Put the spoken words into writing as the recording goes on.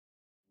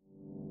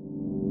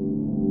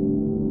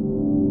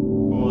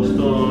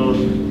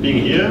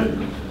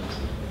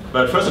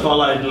But first of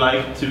all, I'd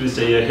like to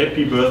say a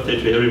happy birthday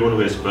to everyone who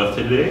has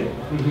birthday today.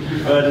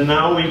 But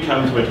now we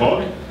come to my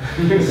talk.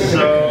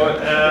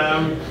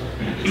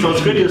 So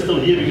it's great you're still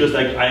here because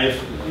like I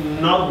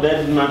have not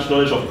that much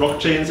knowledge of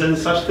blockchains and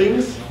such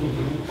things,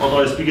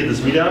 although I speak at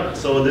this meetup.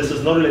 So this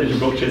is not related to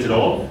blockchains at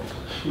all,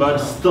 but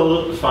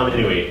still fun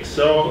anyway.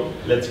 So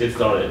let's get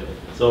started.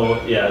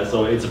 So yeah,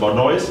 so it's about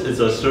noise. It's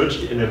a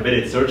search, an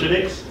embedded search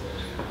index.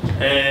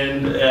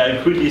 And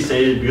I quickly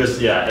say, because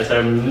yeah, as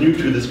I'm new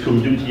to this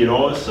community and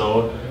all,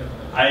 so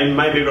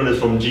my background is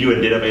from geo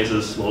and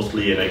databases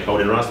mostly, and I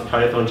code in Rust,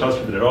 Python,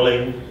 JavaScript, and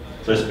Erlang.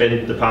 So I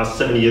spent the past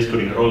 7 years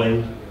coding in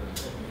Erlang,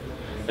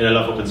 and I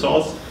love open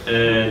source.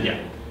 And yeah,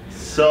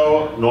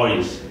 so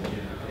noise.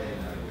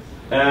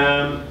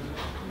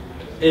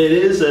 It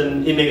is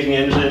an indexing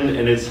engine,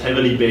 and it's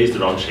heavily based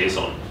around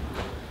JSON.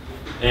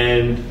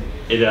 And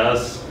it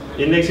does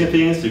indexing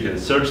things. You can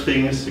search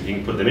things, you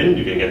can put them in,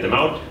 you can get them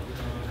out.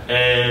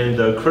 And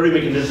the query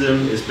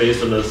mechanism is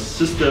based on a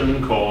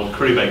system called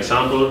query by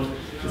example.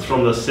 It's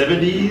from the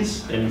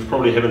 70s, and you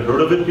probably haven't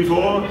heard of it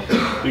before,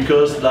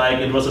 because like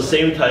it was the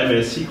same time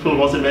as SQL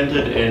was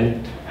invented,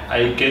 and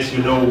I guess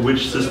you know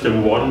which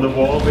system won the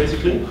war,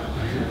 basically.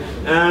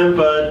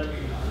 But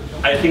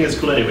I think it's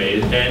cool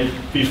anyway. And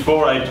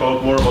before I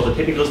talk more about the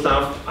technical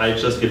stuff, I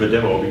just give a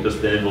demo, because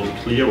then it will be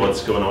clear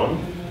what's going on.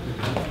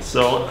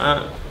 So.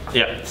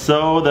 Yeah,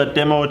 so the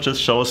demo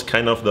just shows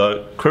kind of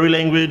the query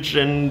language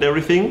and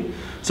everything.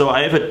 So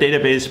I have a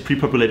database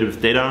pre-populated with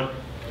data,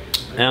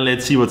 and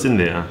let's see what's in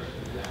there.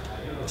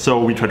 So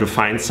we try to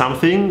find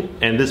something,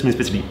 and this means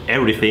basically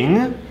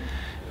everything.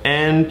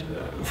 And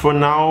for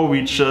now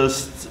we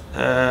just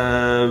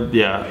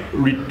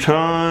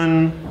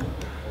return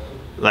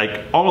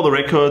like all the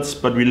records,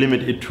 but we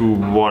limit it to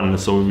one.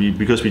 So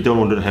because we don't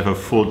want to have a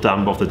full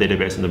dump of the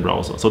database in the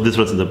browser. So this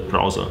was in the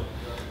browser.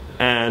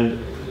 And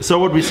so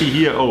what we see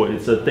here,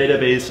 it's a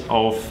database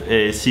of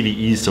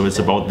CVEs, so it's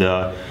about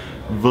the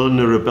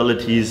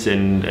vulnerabilities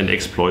and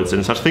exploits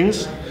and such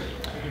things.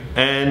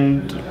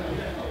 And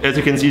as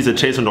you can see, it's a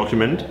JSON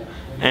document.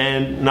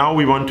 And now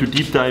we want to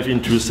deep dive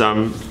into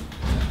some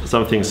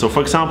things. So for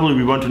example,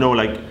 we want to know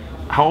like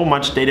how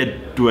much data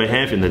do I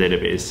have in the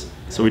database?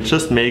 So we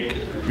just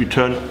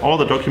return all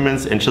the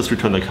documents and just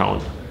return the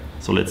count.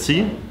 So let's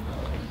see.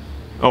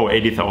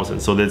 80,000.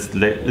 So that's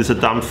a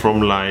dump from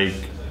like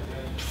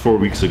 4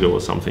 weeks ago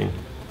or something.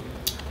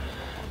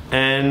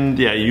 And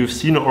yeah, you've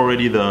seen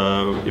already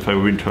if I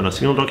return a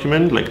single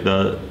document, like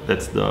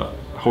that's the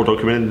whole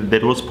document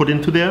that was put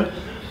into there.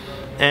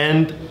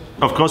 And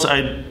of course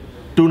I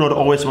do not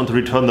always want to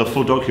return the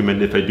full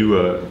document if I do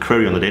a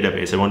query on the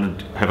database. I want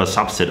to have a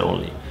subset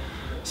only.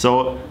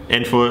 So,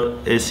 and for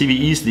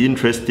CVEs, the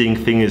interesting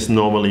thing is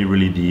normally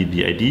really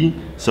the ID.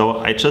 So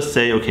I just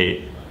say,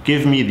 okay,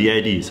 give me the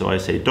ID. So I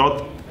say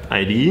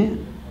 .id,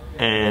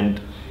 and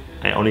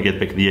I only get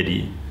back the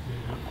ID.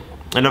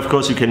 And of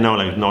course you can now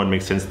it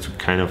makes sense to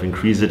kind of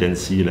increase it and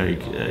see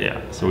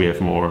so we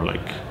have more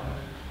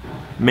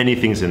many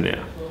things in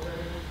there.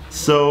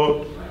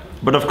 So,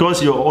 but of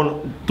course you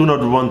do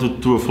not want to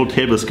do a full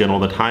table scan all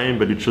the time,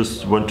 but you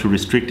just want to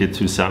restrict it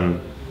to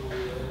some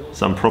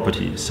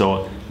property.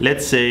 So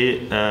let's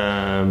say,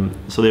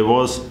 so there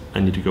was, I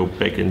need to go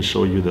back and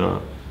show you the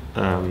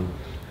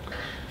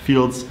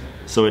fields.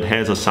 So it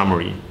has a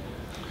summary.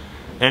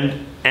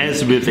 And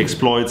as with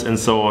exploits and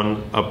so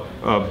on,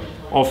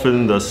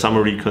 often the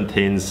summary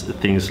contains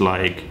things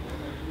like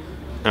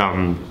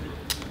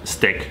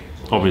stack,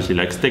 obviously,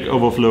 like stack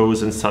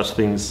overflows and such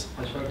things.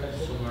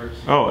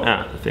 Oh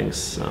yeah, thanks,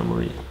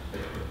 summary.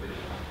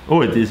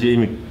 Oh, it is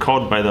even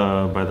caught by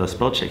the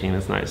spell checking.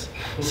 That's nice.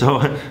 So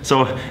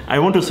I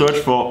want to search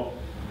for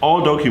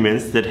all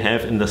documents that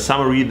have in the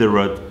summary the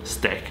word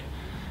stack.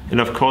 And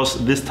of course,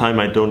 this time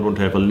I don't want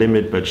to have a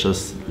limit, but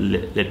just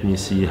let me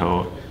see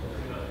how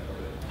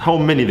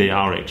many they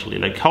are actually,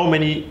 like how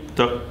many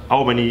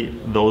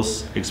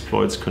those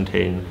exploits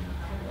contain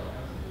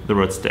the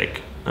word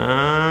stack.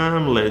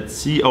 Let's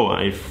see.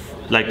 I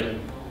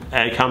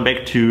come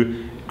back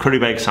to query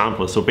by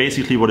example. So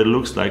basically what it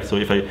looks like, so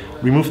if I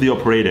remove the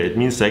operator, it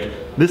means like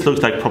this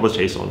looks like proper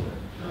JSON.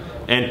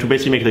 And to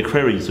basically make the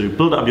query, so you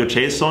build up your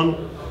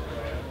JSON,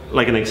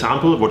 like an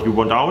example of what you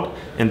want out,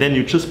 and then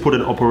you just put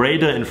an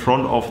operator in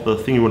front of the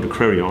thing you want to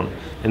query on.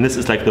 And this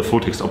is like the full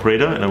text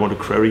operator, and I want to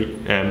query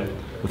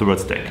with the word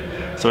stack.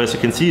 So as you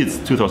can see, it's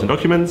 2,000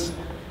 documents.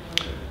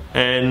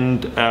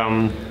 And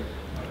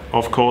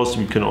of course,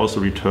 we can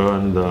also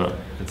return the,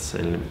 let's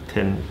say, limit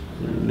 10,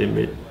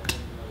 limit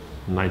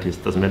 90,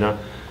 doesn't matter.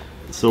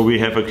 So we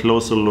have a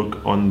closer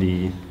look on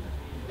the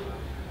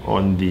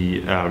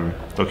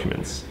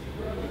documents.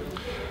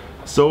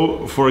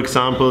 So, for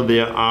example,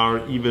 there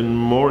are even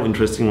more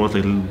interesting ones,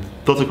 like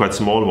those are quite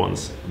small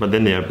ones, but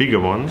then there are bigger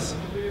ones,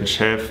 which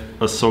have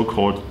a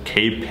so-called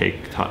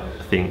KPEG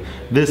thing.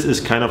 This is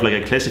kind of like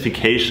a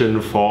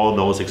classification for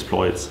those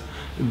exploits.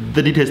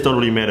 The details don't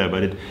really matter,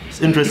 but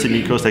it's interesting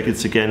because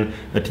it's again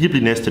a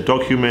deeply nested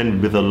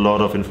document with a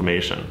lot of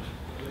information.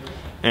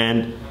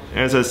 And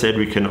as I said,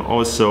 we can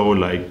also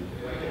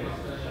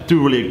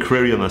do really a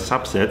query on a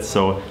subset.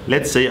 So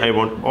let's say I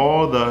want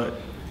all the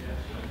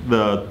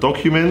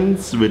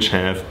documents which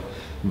have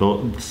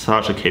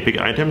such a KPIG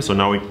item. So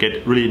now we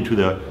get really into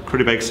the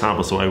critical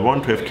example. So I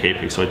want to have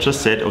KPIG. So I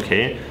just said,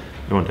 okay,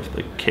 I want to have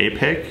the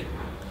KPIG.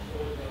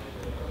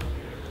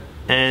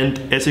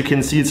 And as you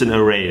can see, it's an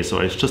array. So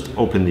I just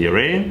open the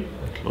array,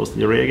 close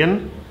the array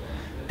again.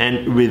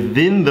 And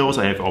within those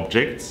I have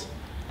objects.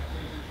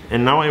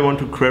 And now I want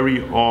to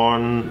query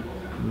on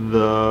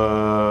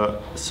the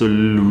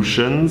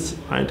solutions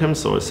item.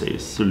 So I say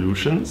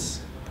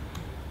solutions,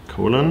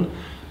 colon.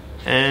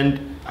 And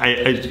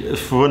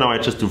for now I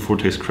just do full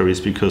text queries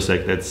because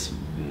like that's,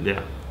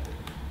 yeah,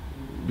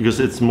 because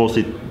it's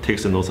mostly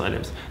text in those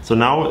items. So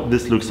now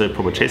this looks like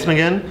proper JSON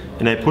again,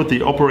 and I put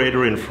the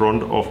operator in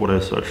front of what I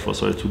search for.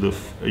 So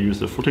I use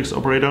the full text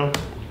operator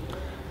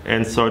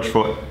and search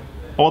for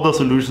all the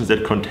solutions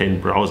that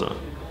contain browser.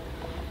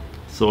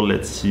 So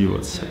let's see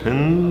what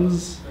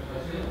happens.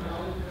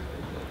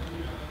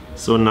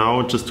 So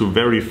now just to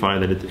verify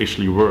that it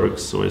actually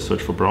works, so I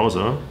search for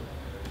browser.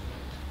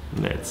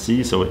 Let's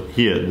see, so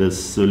here the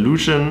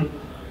solutions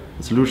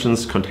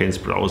contains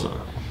browser.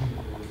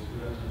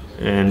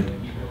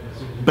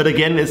 But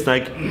again, it's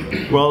like,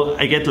 well,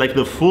 I get like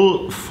the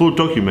full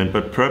document,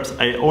 but perhaps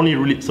I only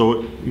really,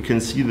 so you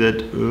can see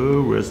that,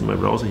 where's my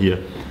browser here?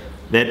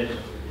 That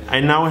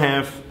I now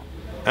have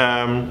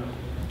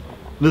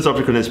this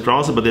object contains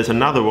browser, but there's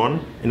another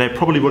one, and I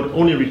probably would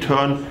only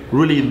return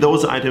really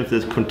those items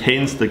that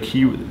contains the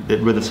key,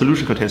 where the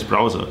solution contains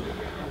browser.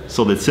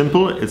 So that's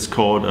simple, it's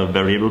called a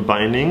variable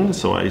binding.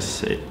 So I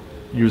say,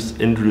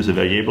 introduce a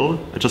variable.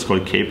 I just call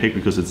it kpig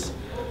because it's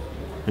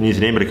an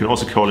easy name, but I can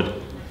also call it,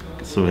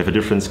 so we have a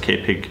difference,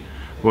 kpig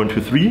 1,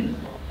 2, 3.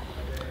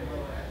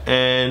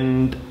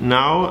 And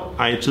now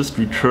I just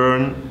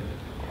return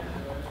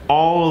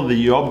all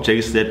the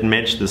objects that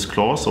match this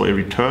clause. So I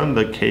return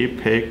the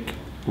kpig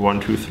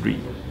 1, 2, 3.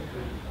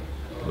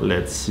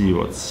 Let's see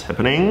what's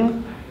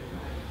happening.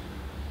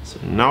 So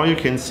now you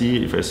can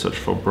see if I search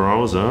for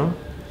browser,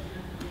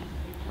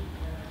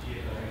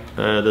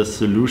 the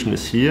solution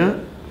is here,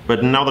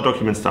 but now the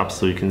document stops,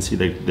 so you can see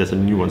that there's a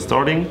new one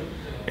starting.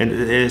 And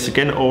it is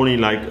again only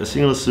like a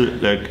single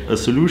a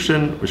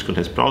solution which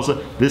contains browser.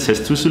 This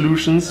has two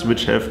solutions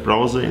which have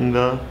browser in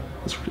the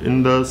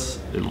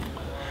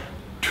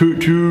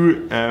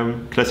two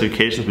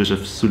classifications which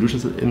have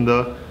solutions in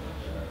the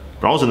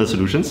browser and the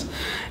solutions.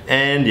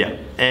 And yeah,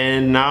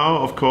 and now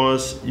of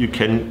course you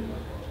can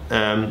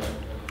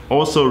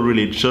also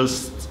really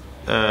just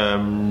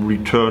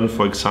return,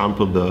 for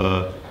example,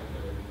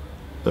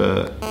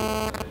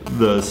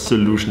 the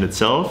solution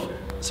itself.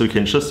 So you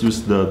can just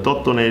use the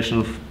dot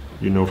donation,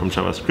 you know, from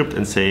JavaScript,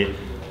 and say,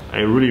 I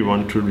really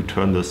want to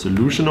return the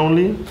solution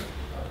only.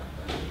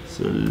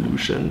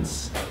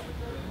 Solutions,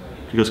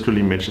 because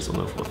curly matches on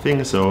the full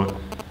thing. So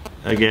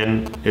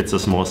again, it's a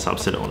small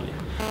subset only.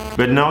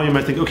 But now you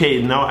might think,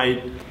 okay, now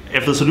I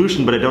have the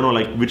solution, but I don't know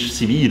like which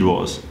CVE it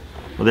was.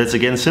 Well, that's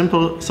again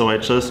simple. So I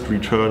just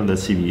return the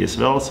CVE as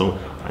well. So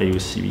I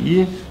use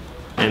CVE,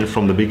 and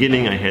from the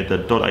beginning I had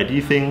the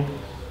 .id thing.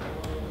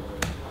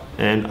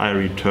 And I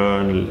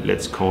return,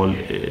 let's call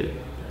it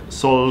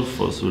solve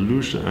for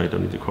solution. I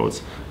don't need the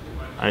quotes.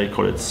 I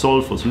call it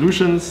solve for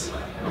solutions.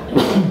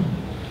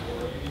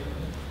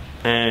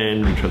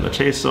 And return the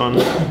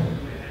JSON.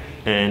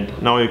 And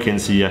now you can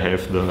see I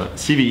have the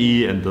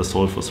CVE and the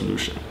solve for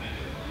solution.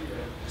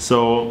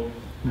 So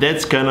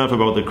that's kind of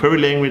about the query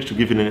language, to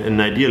give you an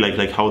idea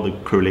like how the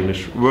query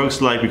language works,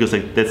 like, because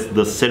like that's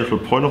the central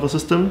point of the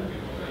system.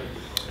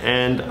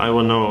 And I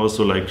will now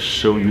also like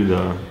show you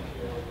the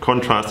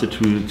contrasted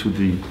to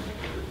the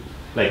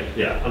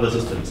other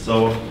systems.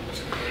 So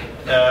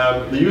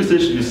the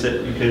usage,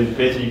 you can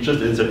basically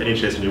just insert any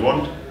JSON you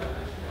want,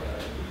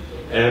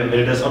 and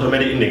it has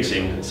automatic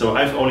indexing. So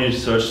I've only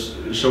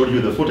showed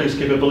you the full text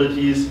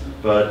capabilities,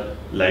 but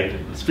like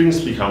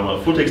strings become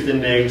a full text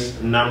index.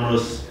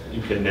 Numbers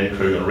you can then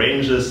query on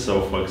ranges.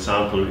 So for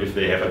example, if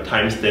they have a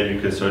timestamp,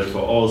 you can search for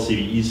all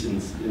CVEs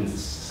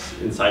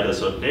inside a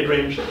certain date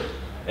range.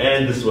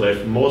 And this is what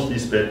I've mostly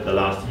spent the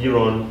last year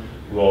on,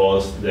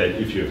 was that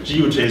if you have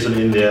GeoJSON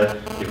in there,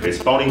 it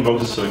creates bounding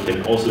boxes, so you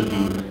can also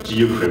do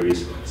geo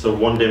queries. So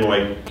one demo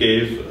I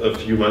gave a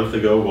few months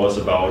ago was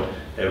about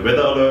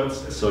weather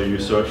alerts. So you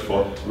search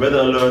for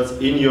weather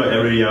alerts in your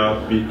area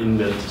in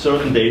a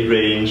certain date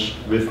range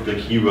with the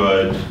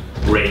keyword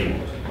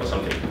rain or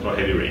something, or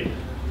heavy rain.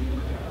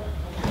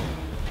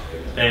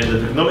 And the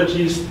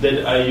technologies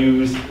that I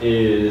use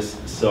is,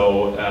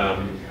 so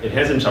it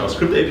has a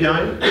JavaScript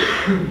API,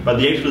 but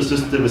the actual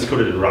system is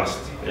coded in Rust.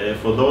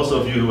 For those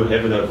of you who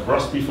haven't heard of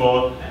Rust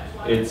before,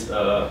 it's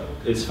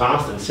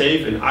fast and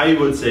safe, and I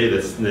would say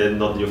that's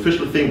not the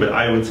official thing, but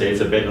I would say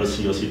it's a better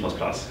C or C++.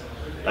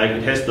 Like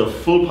it has the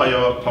full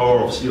power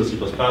of C or C++,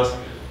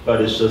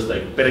 but it's just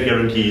like better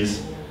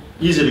guarantees,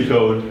 easy to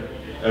code,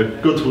 a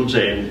good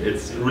toolchain.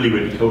 It's really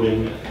great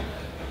coding.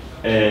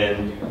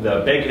 And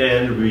the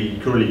backend, we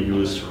currently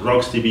use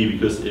RocksDB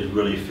because it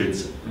really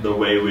fits the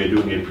way we're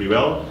doing it pretty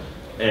well.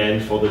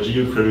 And for the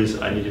geo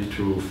queries, I needed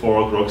to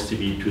fork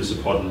RocksDB to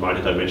support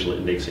multi-dimensional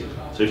indexing.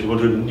 So if you want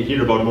to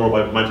hear more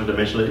about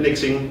multi-dimensional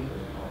indexing,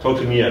 talk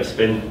to me. I've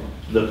spent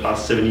the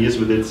past 7 years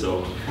with it,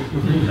 so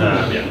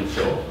yeah,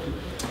 so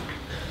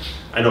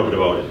I know a bit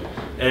about it.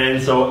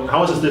 And so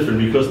how is this different?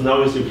 Because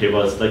now it's okay,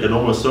 well, it's like a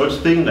normal search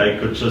thing. I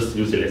could just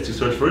use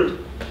Elasticsearch for it.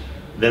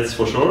 That's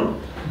for sure.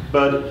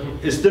 But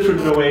it's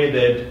different in a way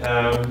that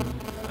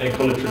I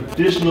call it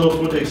traditional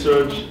full-text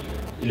search.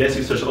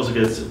 Elasticsearch also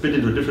gets a bit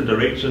into a different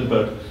direction,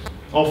 but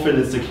often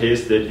it's the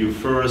case that you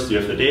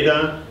have the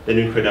data, then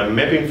you create a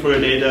mapping for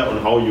your data on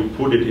how you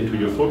put it into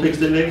your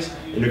full-text index,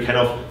 and you kind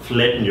of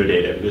flatten your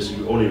data because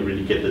you only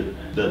really get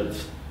the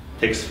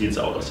text fields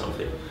out or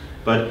something.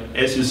 But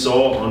as you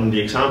saw on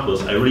the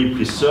examples, I really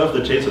preserve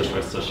the JSON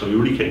structure, so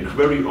you really can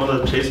query on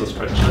a JSON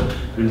structure.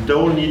 You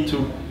don't need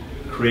to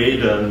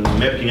create a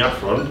mapping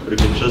upfront, but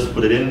you can just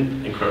put it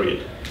in and query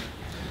it.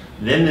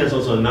 Then there's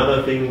also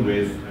another thing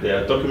with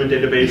their document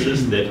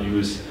databases that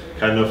use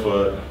kind of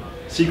a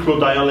SQL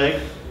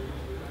dialect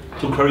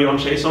to query on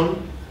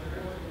JSON.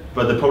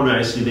 But the problem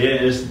I see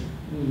there is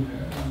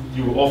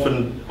you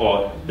often,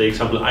 or the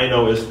example I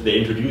know is they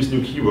introduce new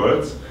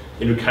keywords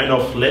and you kind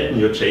of flatten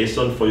your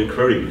JSON for your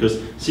query because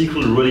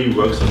SQL really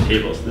works on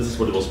tables. This is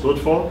what it was built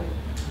for.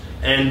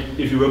 And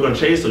if you work on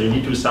JSON, you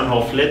need to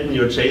somehow flatten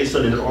your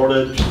JSON in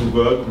order to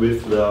work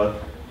with the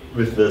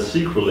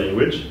SQL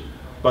language.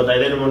 But I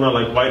then wonder,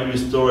 like, why do you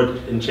store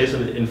it in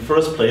JSON in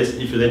first place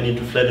if you then need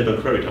to flatten it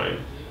on query time?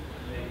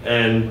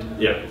 And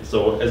yeah,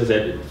 so as I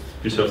said, it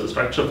preserves the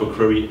structure for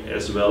query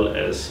as well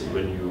as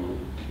when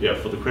you,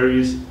 for the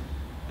queries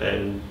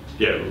and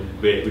where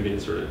we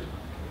insert it.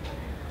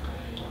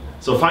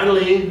 So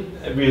finally,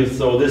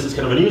 so this is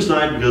kind of a new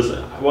slide because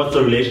what's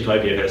the relation to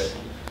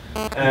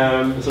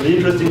IPFS? So the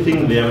interesting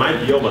thing, there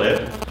might be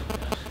overlap.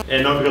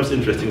 And now it becomes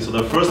interesting. So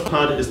the first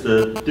part is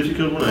the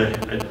difficult one.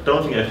 I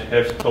don't think I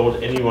have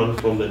told anyone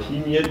from the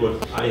team yet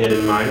what I had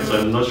in mind, so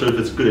I'm not sure if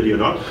it's a good idea or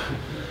not.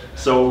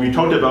 So we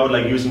talked about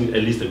like using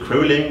at least a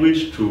query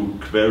language to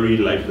query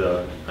like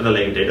the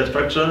underlying data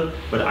structure,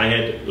 but I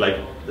had like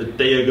a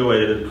day ago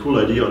I had a cool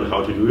idea on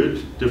how to do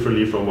it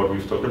differently from what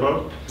we've talked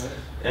about.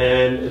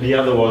 And the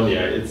other one,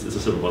 it's a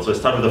simple one. So I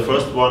start with the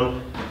first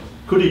one.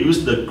 Could you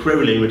use the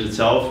query language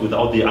itself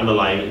without the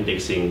underlying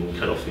indexing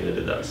kind of thing that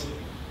it does?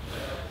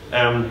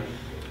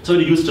 So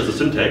we use just a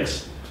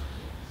syntax,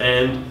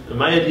 and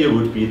my idea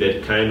would be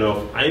that kind of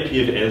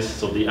IPFS,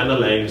 so the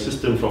underlying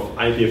system for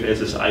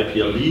IPFS is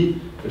IPLD,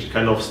 which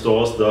kind of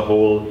stores the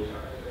whole,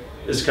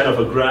 it's kind of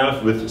a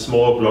graph with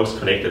small blocks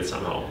connected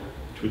somehow,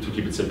 to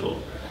keep it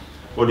simple.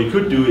 What we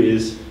could do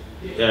is,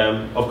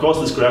 of course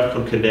this graph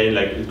could contain,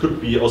 like, it could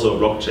be also a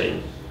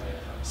blockchain.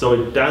 So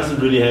it doesn't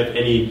really have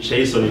any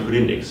JSON you could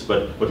index,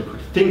 but what you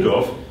could think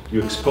of,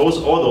 you expose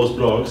all those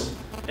blocks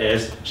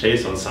as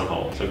JSON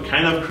somehow. So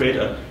kind of create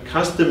a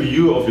custom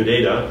view of your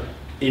data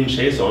in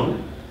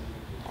JSON,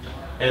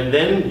 and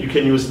then you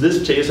can use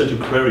this JSON to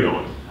query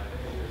on.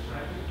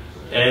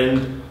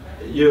 And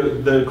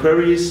the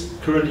queries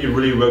currently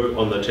really work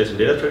on the JSON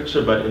data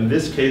structure, but in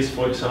this case,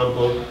 for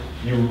example,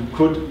 you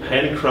could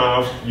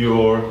handcraft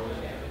your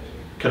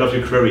kind of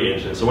your query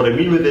engine. So what I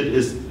mean with it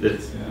is,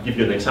 let's give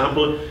you an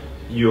example.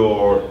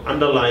 Your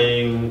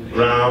underlying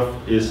graph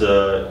is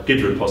a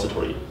Git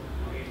repository.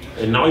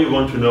 And now you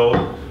want to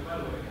know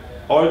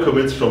all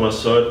commits from a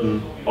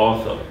certain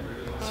author.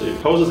 So you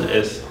pose it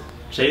as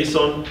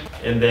JSON,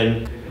 and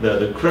then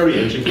the query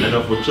engine kind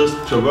of would just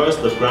traverse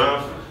the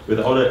graph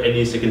without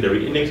any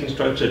secondary indexing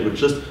structure. It would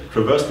just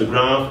traverse the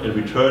graph and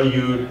return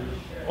you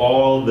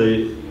all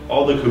the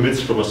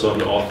commits from a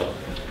certain author.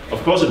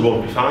 Of course, it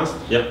won't be fast.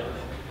 Yeah.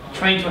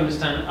 Trying to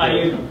understand, are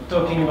you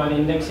talking about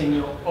indexing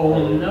your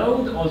own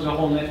node or the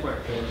whole network?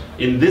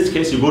 In this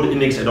case, you won't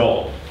index at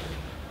all.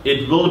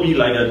 It will be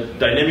like a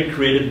dynamic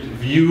created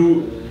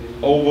view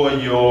over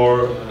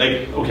your,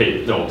 like,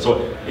 okay, no, so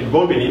it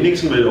won't be an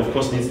indexing, but it of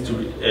course needs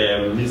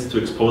to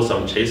expose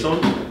some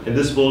JSON, and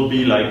this will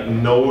be like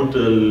node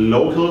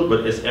local,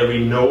 but as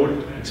every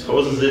node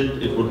exposes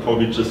it, it would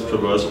probably just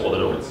traverse all the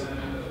nodes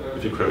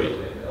if you query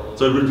it.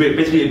 So it would be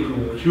basically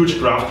a huge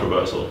graph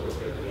traversal.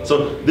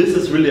 So this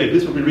is really like,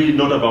 this will be really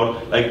not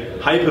about like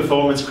high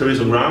performance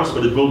queries on graphs,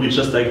 but it will be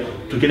just like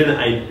to get an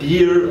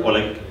idea or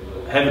like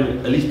having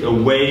at least a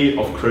way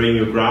of querying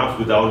your graph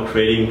without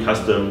creating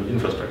custom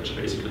infrastructure,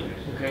 basically.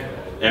 Okay.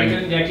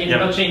 Because in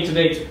blockchain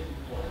today, it's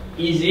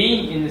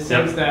easy in the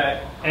sense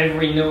that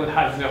every node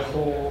has the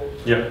whole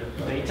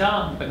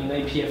data, but in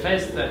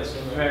IPFS, that's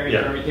very,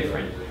 very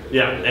different.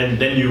 Yeah, and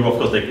then you, of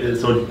course, like,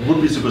 so it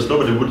would be super slow,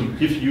 but it would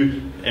give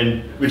you,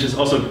 and which is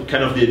also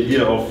kind of the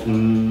idea of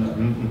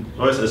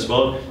noise as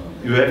well.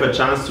 You have a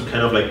chance to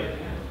kind of like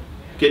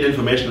get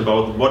information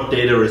about what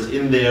data is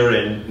in there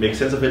and make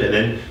sense of it, and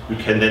then you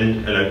can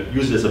then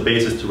use it as a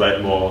basis to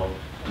write more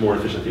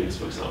efficient things,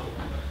 for example.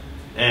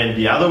 And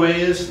the other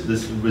way is,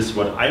 this is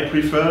what I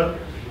prefer,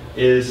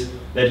 is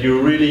that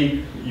you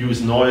really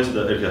use noise,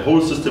 the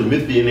whole system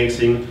with the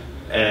indexing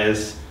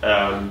as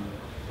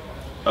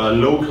a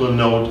local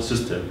node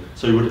system.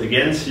 So you would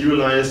again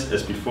serialize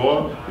as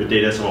before your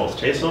data somewhere as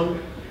JSON,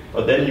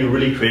 but then you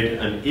really create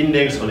an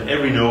index on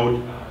every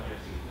node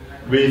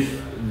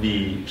with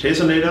the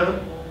JSON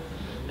data.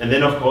 And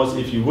then of course,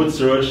 if you would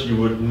search, you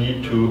would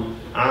need to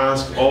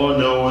ask all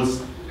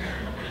nodes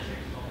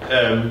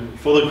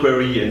for the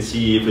query and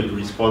see if it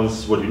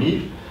responds what you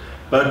need.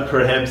 But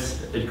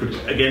perhaps it could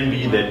again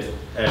be that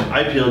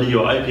IPLD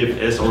or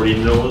IPFS already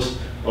knows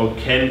or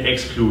can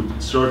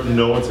exclude certain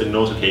nodes and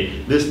knows,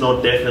 okay, this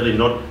node definitely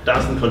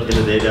doesn't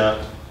contain the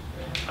data,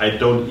 I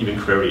don't even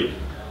query it.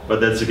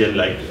 But that's again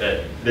like,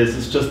 this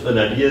is just an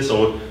idea,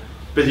 so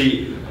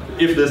basically,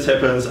 if this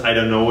happens, I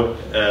don't know,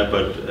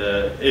 but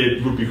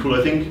it would be cool,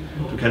 I think,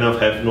 to kind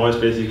of have noise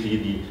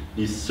basically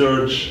the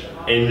search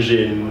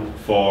engine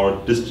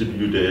for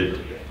distributed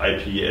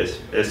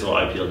IPFS or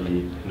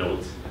IPLD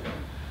nodes.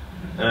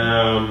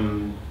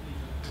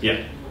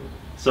 Yeah,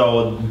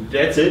 so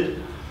that's it.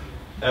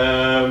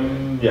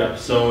 Yeah,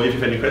 so if you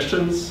have any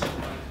questions,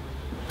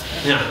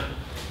 yeah.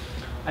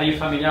 Are you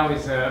familiar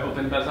with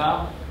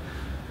OpenBazaar?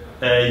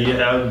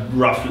 Yeah,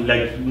 roughly,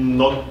 like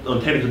not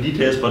on technical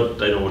details,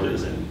 but I know what it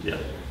is, and yeah.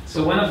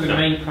 So one of the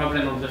main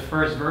problems of the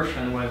first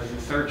version was the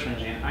search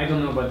engine. I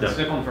don't know about the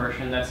second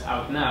version that's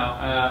out now.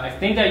 I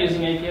think they're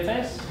using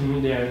IPFS.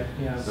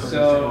 Yeah.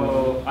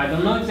 So I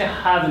don't know if they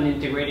have an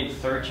integrated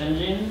search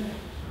engine.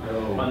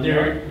 No.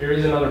 There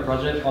is another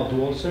project called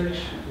Dual Search,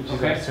 which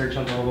is like search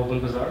on top of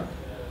OpenBazaar.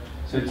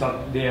 So it's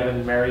not, they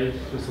haven't married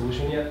the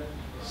solution yet.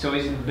 So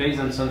is it based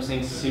on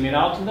something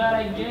similar to that,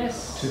 I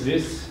guess? To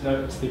this?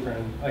 No, it's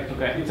different. Like,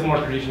 it's a more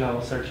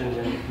traditional search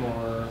engine,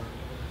 more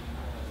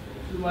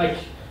like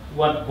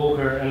what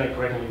Volker, and like,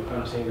 correct me if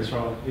I'm saying this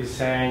wrong, is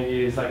saying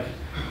is like,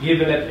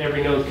 given that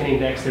every node can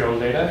index their own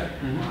data,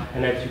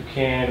 and that you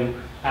can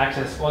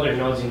access other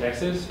nodes'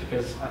 indexes,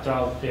 because after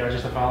all, they are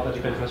just a file that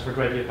you can transfer to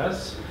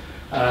IPFS,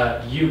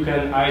 you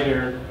can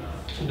either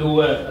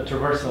do a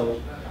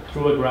traversal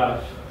through a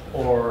graph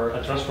or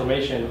a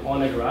transformation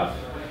on a graph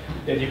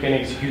that you can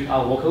execute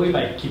out locally,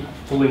 like keep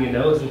pulling the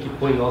nodes and keep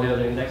pulling all the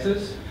other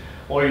indexes,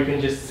 or you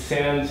can just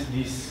send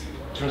these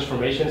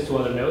transformations to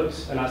other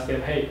nodes and ask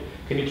them, hey,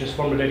 can you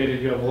transform the data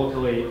that you have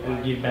locally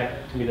and give back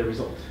to me the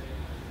result,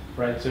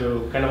 right?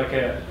 So kind of like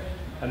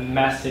a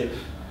massive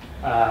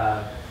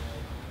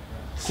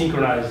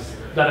synchronized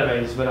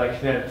database, but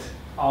like that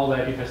all the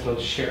IPFS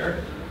nodes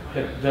share,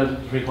 that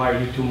doesn't require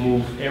you to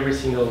move every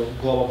single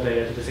glob of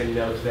data to the same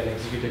node to then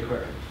execute the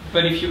query.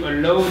 But if you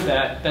allow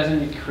that,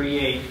 doesn't it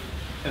create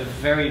a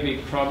very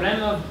big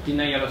problem of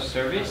denial of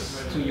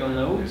service to your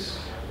nodes?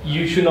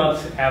 You should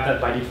not have that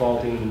by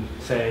default in,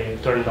 say,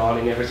 turned on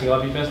in every single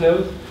IPFS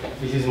node.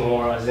 This is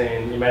more as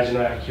in, imagine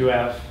that you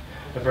have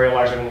a very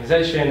large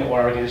organization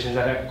or organizations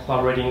that are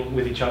collaborating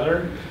with each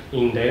other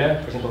in data,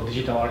 for example,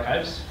 digital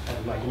archives.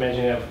 And like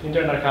imagine you have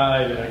Internet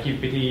Archive and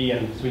ArchivePT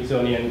and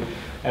Smithsonian,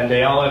 and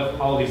they all have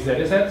all these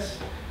data sets,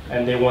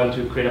 and they want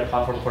to create a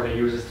platform for the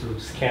users to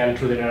scan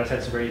through the data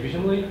sets very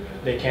efficiently.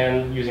 They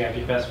can, using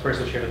IPFS, first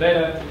to share the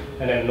data,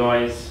 and then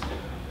noise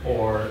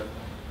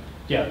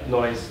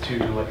to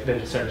like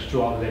then search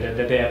through all the data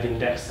that they have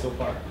indexed so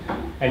far.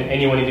 And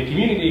anyone in the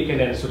community can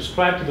then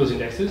subscribe to those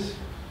indexes,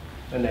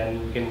 and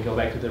then we can go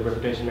back to the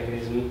reputation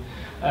mechanism.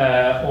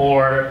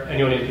 Or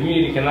anyone in the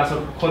community can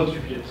also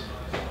contribute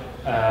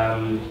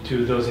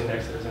to those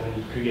indexes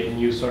and create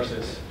new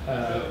sources,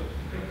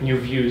 new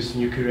views,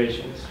 new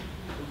curations.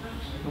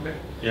 Okay.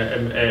 Yeah,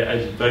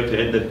 I'd like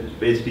to add that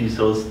basically,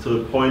 so to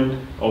the point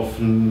of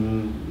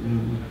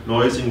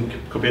noise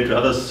compared to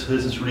other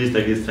systems release,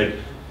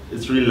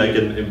 it's really like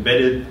an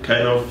embedded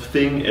kind of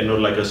thing and not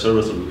like a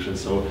server solution.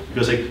 So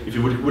because like if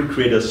you would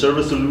create a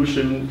server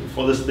solution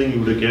for this thing,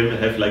 you would again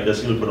have like a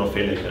single point of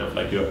failure, kind of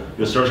like your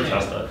search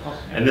cluster.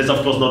 And that's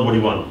of course not what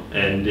you want.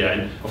 And yeah,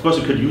 and of course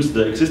you could use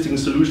the existing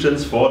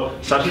solutions for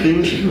such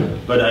things,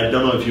 but I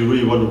don't know if you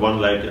really want to run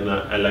like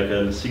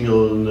a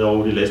single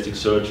node elastic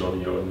search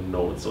on your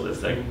node. So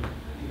that's like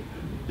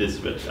this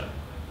bit. Yeah.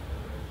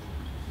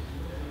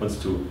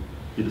 Wants to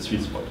be the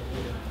sweet spot.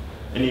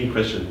 Any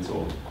questions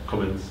or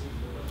comments?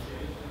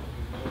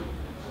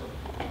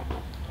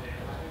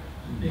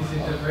 Is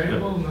it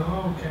available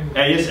now?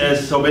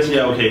 Yes, so basically,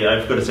 okay,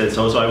 I've got to say,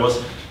 so I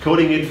was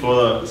coding it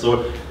for,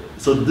 so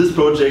this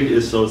project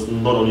is, so it's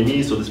not only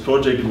me, so this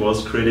project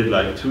was created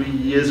like 2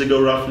 years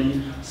ago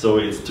roughly, so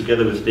it's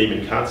together with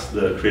Damien Katz,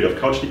 the creator of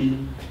CouchDB,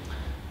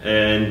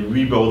 and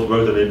we both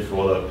worked on it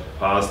for the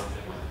past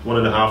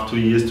 1.5 to 2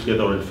 years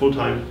together on it full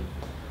time,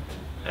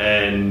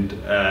 and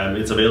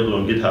it's available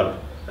on GitHub,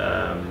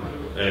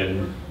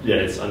 and yeah,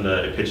 it's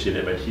under Apache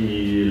and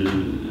MIT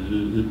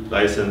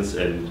license,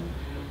 and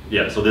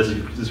yeah, so there's a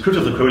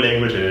description of the query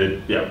language, and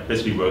it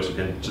basically works. You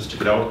can just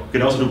check it out. You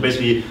can also do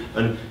basically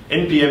an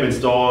npm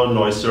install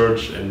noise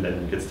search and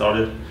then get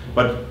started.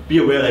 But be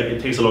aware, like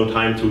it takes a long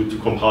time to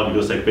compile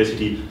because like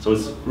basically, so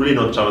it's really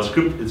not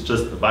JavaScript. It's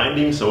just a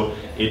binding. So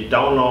it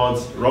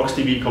downloads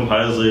RocksDB,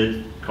 compiles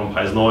it,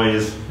 compiles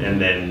noise, and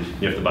then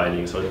you have the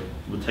binding. So it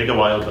will take a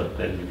while, but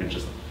then you can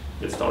just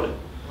get started.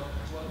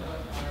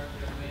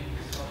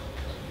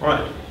 All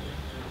right.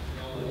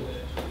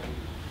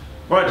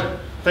 Right,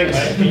 thanks.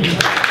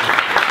 Right.